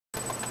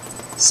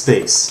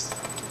Space,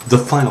 the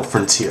final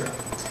frontier.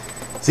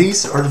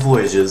 These are the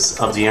voyages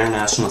of the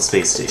International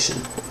Space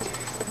Station.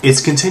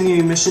 Its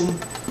continuing mission?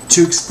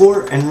 To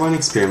explore and run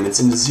experiments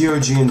in the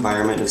zero-G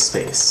environment of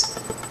space,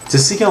 to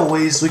seek out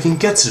ways we can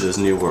get to those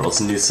new worlds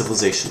and new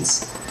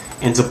civilizations,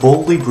 and to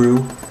boldly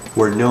brew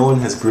where no one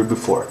has brewed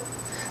before.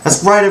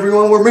 That's right,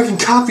 everyone, we're making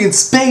coffee in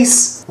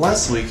space!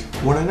 Last week,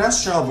 when an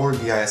astronaut aboard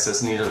the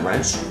ISS needed a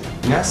wrench,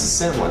 NASA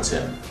sent one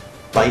to him,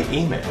 by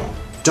email.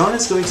 Don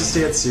is going to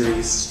stay at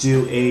Ceres to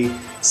do a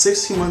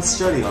 16-month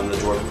study on the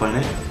dwarf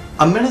planet.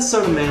 A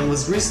Minnesota man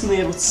was recently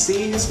able to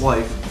see his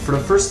wife for the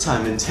first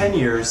time in 10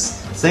 years,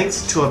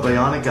 thanks to a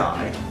bionic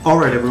eye.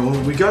 Alright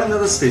everyone, we got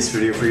another space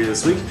video for you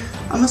this week.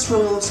 I must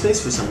really love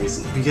space for some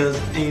reason, because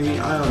maybe,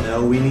 I don't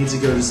know, we need to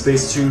go to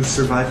space to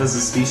survive as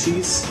a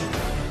species?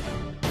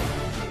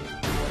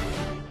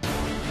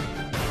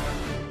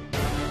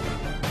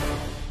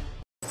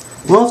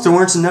 Well, if there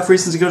weren't enough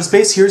reasons to go to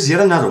space, here's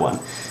yet another one.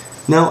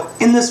 Now,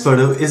 in this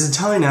photo is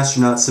Italian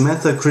astronaut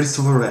Samantha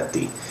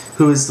Cristoforetti,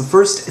 who is the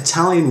first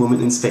Italian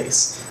woman in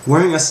space,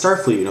 wearing a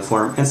Starfleet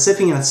uniform and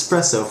sipping an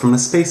espresso from a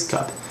space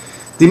cup.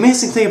 The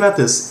amazing thing about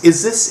this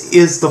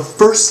is the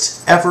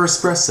first ever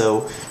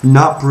espresso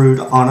not brewed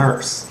on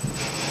Earth.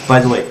 By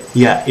the way,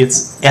 yeah,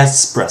 it's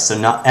espresso,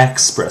 not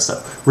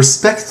espresso.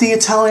 Respect the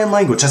Italian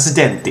language,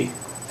 accidenti.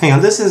 Hang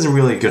on, this isn't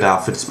really a good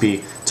outfit to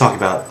be talking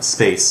about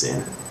space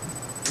in.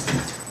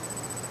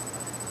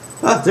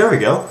 Ah, there we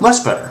go,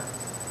 much better.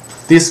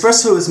 The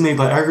espresso is made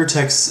by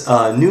Argotech's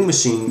new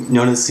machine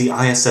known as the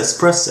IS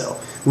Espresso,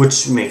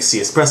 which makes the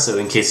espresso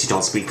in case you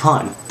don't speak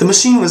KhAn. The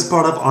machine was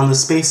brought up on the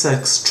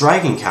SpaceX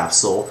Dragon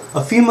capsule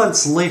a few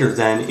months later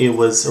than it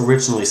was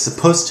originally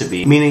supposed to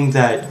be, meaning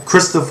that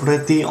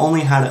Cristoforetti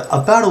only had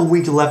about a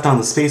week left on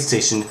the space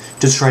station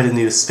to try the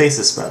new Space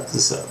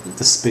Espresso.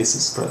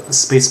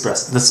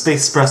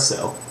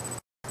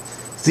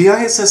 The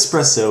IS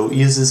Espresso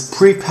uses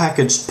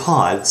pre-packaged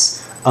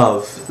pods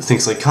of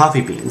things like coffee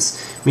beans,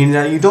 meaning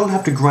that you don't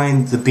have to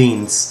grind the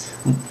beans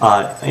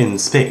in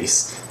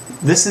space.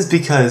 This is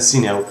because,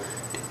 you know,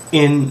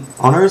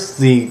 on Earth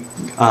the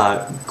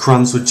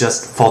crumbs would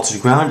just fall to the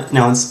ground.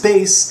 Now in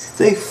space,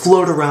 they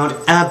float around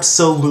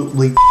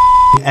absolutely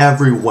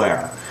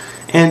everywhere.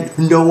 And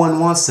no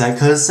one wants that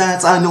because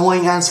that's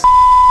annoying as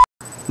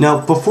Now,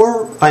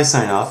 before I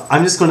sign off,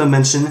 I'm just going to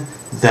mention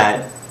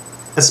that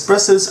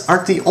espressos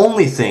aren't the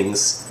only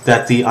things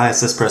that the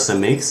IS Espresso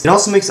makes. It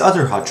also makes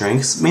other hot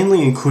drinks,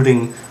 mainly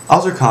including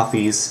other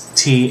coffees,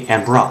 tea,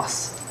 and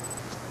broth.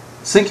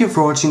 Thank you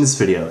for watching this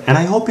video, and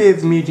I hope it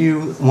have made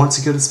you want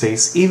to go to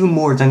space even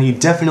more than you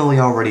definitely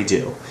already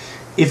do.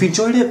 If you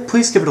enjoyed it,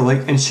 please give it a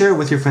like and share it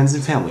with your friends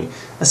and family,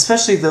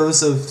 especially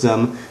those of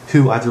them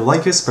who either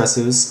like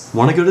espressos,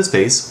 want to go to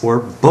space, or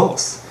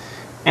both.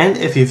 And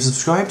if you've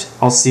subscribed,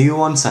 I'll see you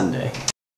on Sunday.